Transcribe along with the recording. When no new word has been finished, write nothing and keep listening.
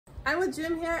I'm with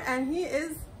Jim here, and he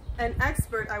is an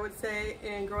expert, I would say,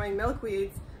 in growing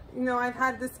milkweeds. You know, I've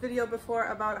had this video before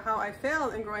about how I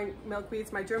failed in growing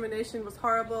milkweeds. My germination was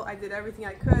horrible. I did everything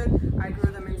I could. I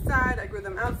grew them inside, I grew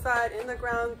them outside, in the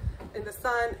ground, in the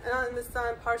sun, not in the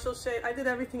sun, partial shade. I did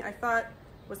everything I thought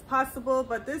was possible,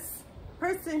 but this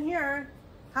person here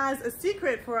has a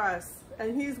secret for us,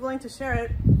 and he's willing to share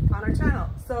it on our channel.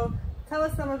 So tell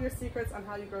us some of your secrets on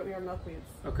how you grow your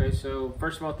milkweeds. Okay, so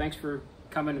first of all, thanks for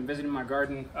coming and visiting my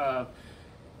garden.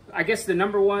 I guess the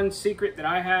number one secret that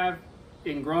I have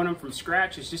in growing them from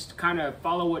scratch is just to kind of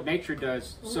follow what nature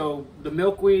does. So the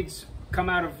milkweeds come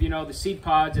out of, you know, the seed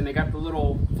pods, and they got the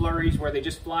little flurries where they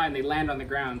just fly and they land on the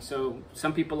ground. So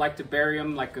some people like to bury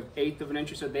them like 1/8 of an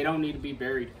inch or so. They don't need to be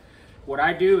buried. What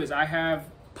I do is I have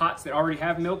pots that already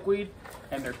have milkweed,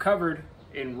 and they're covered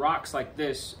in rocks like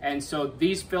this, and so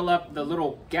these fill up the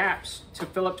little gaps to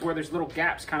fill up to where there's little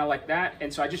gaps kind of like that.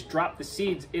 And so I just drop the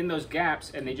seeds in those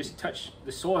gaps, and they just touch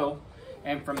the soil,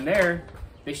 and from there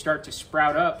they start to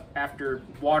sprout up after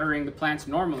watering the plants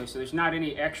normally. So there's not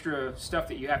any extra stuff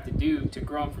that you have to do to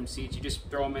grow them from seeds. You just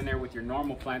throw them in there with your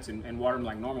normal plants and water them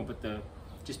like normal. But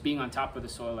just being on top of the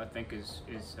soil, I think, is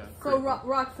so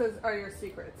rocks are your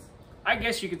secrets? I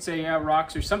guess you could say, yeah,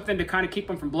 rocks or something to kind of keep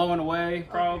them from blowing away,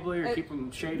 probably, or keep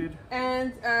them shaded.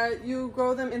 And you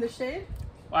grow them in the shade?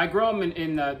 Well, I grow them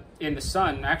in the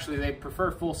sun. Actually, they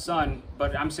prefer full sun,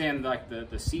 but I'm saying like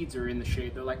the seeds are in the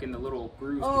shade. They're like in the little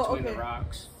grooves between the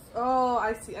rocks. Oh,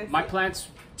 I see. My plants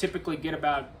typically get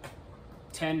about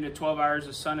 10 to 12 hours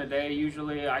of sun a day.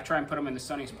 Usually, I try and put them in the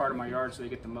sunniest part of my yard so they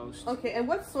get the most. Okay, and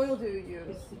what soil do you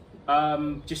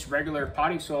use? Just regular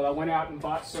potting soil. I went out and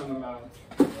bought some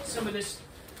of this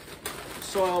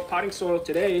potting soil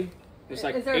today. It's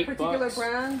like $8. Is there a particular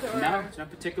brand? Or no, it's not a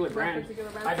particular brand.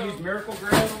 I've used Miracle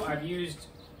Grow. I've used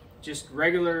just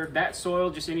regular that soil,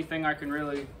 just anything I can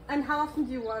really. And how often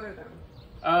do you water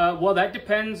them? Well, that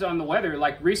depends on the weather.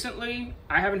 Like recently,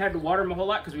 I haven't had to water them a whole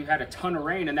lot because we've had a ton of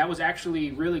rain, and that was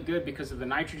actually really good because of the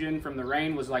nitrogen from the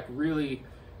rain was like really.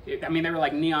 I mean, they were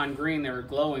like neon green. They were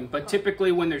glowing. But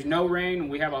typically, when there's no rain,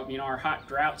 we have our hot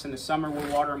droughts in the summer.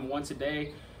 We'll water them once a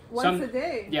day. Once a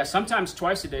day? Yeah, sometimes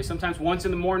twice a day. Sometimes once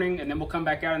in the morning, and then we'll come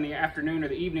back out in the afternoon or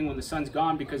the evening when the sun's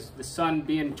gone, because the sun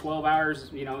being 12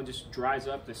 hours, just dries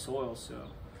up the soil. So.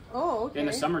 Oh, okay. In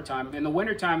the summertime. In the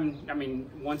wintertime, I mean,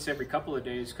 once every couple of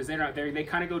days, because they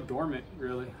kind of go dormant,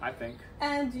 really, I think.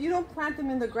 And you don't plant them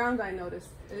in the ground, I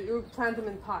noticed. You plant them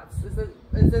in pots. Is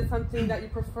it something that you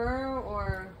prefer,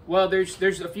 or? Well,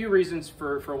 there's a few reasons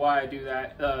for why I do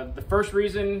that. The first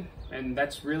reason, and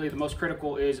that's really the most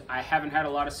critical, is I haven't had a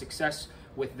lot of success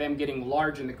with them getting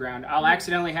large in the ground. I'll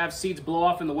accidentally have seeds blow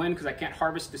off in the wind because I can't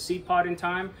harvest the seed pod in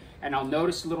time, and I'll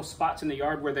notice little spots in the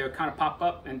yard where they'll kind of pop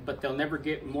up, but they'll never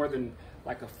get more than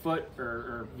like a foot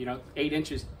or 8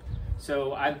 inches.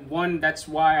 So that's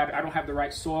why I don't have the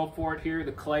right soil for it here.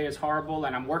 The clay is horrible,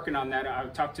 and I'm working on that. I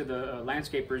talked to the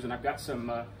landscapers, and I've got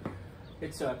some.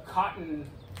 It's a cotton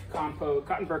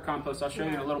burr compost. I'll show you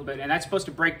in a little bit, and that's supposed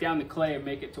to break down the clay and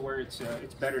make it to where it's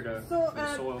better to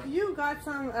the soil. You got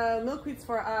some milkweeds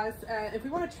for us. If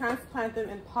we want to transplant them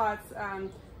in pots,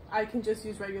 I can just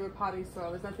use regular potting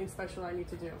soil. There's nothing special I need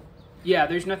to do. Yeah,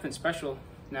 there's nothing special.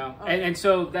 No, okay. and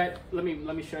so that let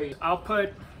me show you. I'll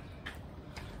put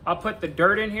the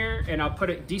dirt in here, and I'll put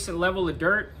a decent level of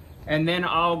dirt, and then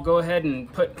I'll go ahead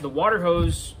and put the water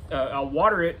hose. I'll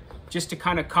water it just to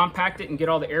kind of compact it and get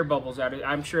all the air bubbles out of it.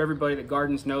 I'm sure everybody that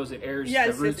gardens knows that air is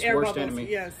the root's worst enemy.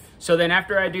 Yes. So then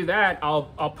after I do that,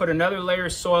 I'll put another layer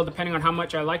of soil, depending on how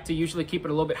much I like to usually keep it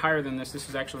a little bit higher than this. This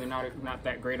is actually not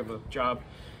that great of a job.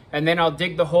 And then I'll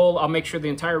dig the hole. I'll make sure the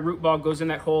entire root ball goes in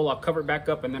that hole. I'll cover it back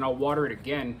up, and then I'll water it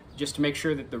again just to make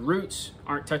sure that the roots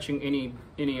aren't touching any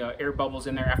air bubbles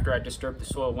in there after I disturb the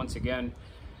soil once again.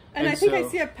 And I think I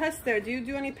see a pest there. Do you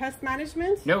do any pest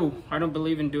management? No, I don't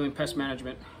believe in doing pest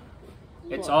management.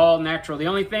 It's all natural. The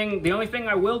only thing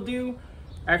I will do,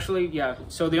 actually, yeah.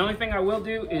 So the only thing I will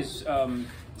do is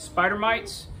spider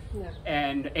mites. Yeah.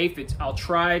 And aphids. I'll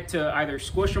try to either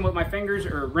squish them with my fingers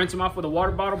or rinse them off with a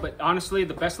water bottle, but honestly,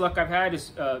 the best luck I've had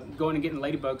is going and getting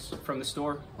ladybugs from the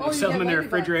store. They sell them in their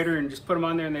refrigerator and just put them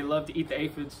on there, and they love to eat the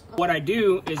aphids. What I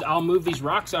do is I'll move these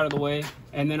rocks out of the way,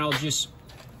 and then I'll just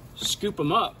scoop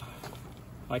them up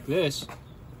like this.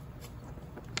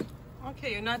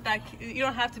 Okay, you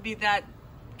don't have to be that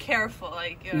careful.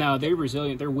 No, they're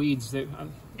resilient. They're weeds.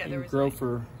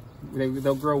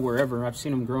 They'll grow wherever. I've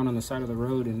seen them growing on the side of the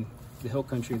road in the hill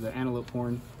country, the antelope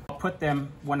horn. I'll put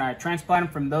them, when I transplant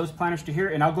them from those planters to here,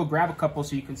 and I'll go grab a couple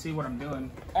so you can see what I'm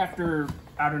doing. After,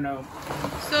 I don't know.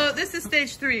 So this is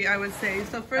stage 3, I would say.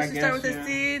 So first you start with the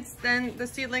seeds, then the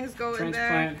seedlings go in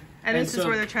there. And this is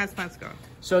where the transplants go.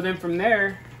 So then from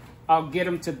there, I'll get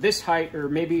them to this height or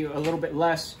maybe a little bit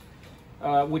less,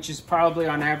 which is probably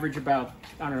on average about,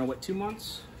 I don't know, what, 2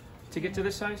 months to get to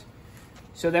this size?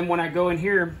 So then when I go in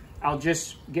here, I'll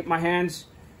just get my hands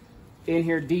in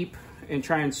here deep and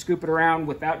try and scoop it around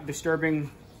without disturbing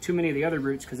too many of the other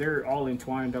roots because they're all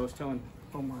entwined. I was telling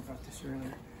Omar about this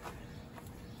earlier.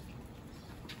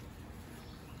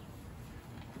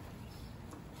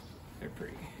 They're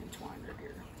pretty entwined right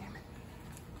here. Damn it.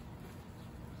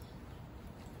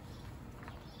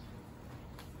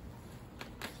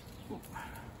 Ooh.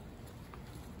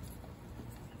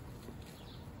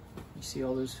 You see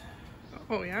all those?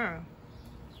 Oh yeah.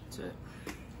 That's it.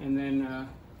 And then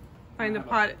find the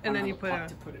pot and then you put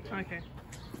it in. Okay.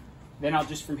 Then I'll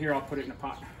just from here I'll put it in a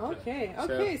pot. Okay.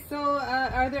 Okay. So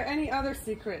are there any other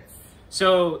secrets?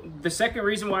 So the second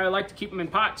reason why I like to keep them in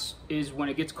pots is when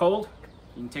it gets cold,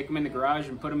 you can take them in the garage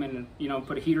and put them in, you know,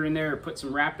 put a heater in there or put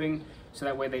some wrapping so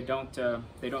that way they don't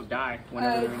die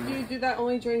whenever they're in there. Do you do that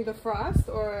only during the frost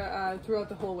or throughout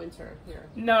the whole winter here?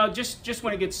 No, just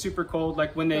when it gets super cold,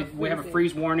 like when we have a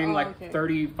freeze warning, like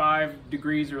 35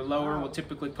 degrees or lower. We'll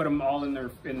typically put them all in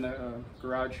the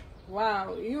garage.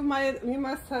 Wow, you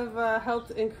must have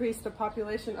helped increase the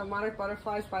population of monarch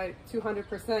butterflies by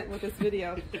 200% with this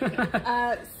video.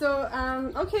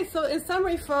 Okay, so in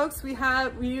summary, folks, we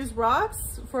use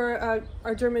rocks for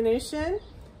our germination.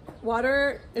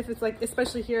 Water, if it's like,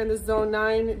 especially here in the zone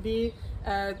 9B,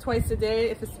 twice a day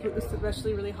if it's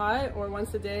especially really hot, or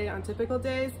once a day on typical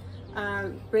days.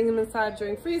 Bring them inside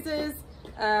during freezes.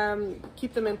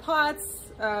 Keep them in pots.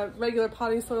 Regular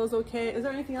potting soil is okay. Is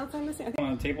there anything else I'm missing? I think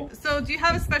on the table. So do you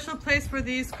have a special place where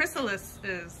these chrysalis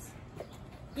is?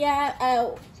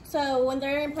 Yeah, so when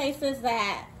they're in places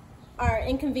that are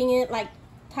inconvenient, like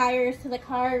tires to the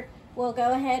car, we'll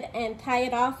go ahead and tie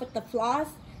it off with the floss,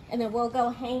 and then we'll go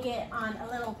hang it on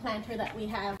a little planter that we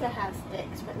have that has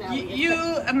sticks. But now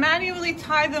you manually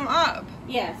tie them up?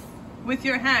 Yes. With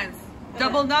your hands?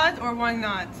 Double knot or one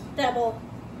knot? Double.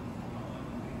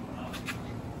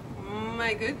 Oh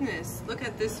my goodness, look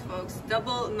at this, folks.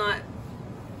 Double knot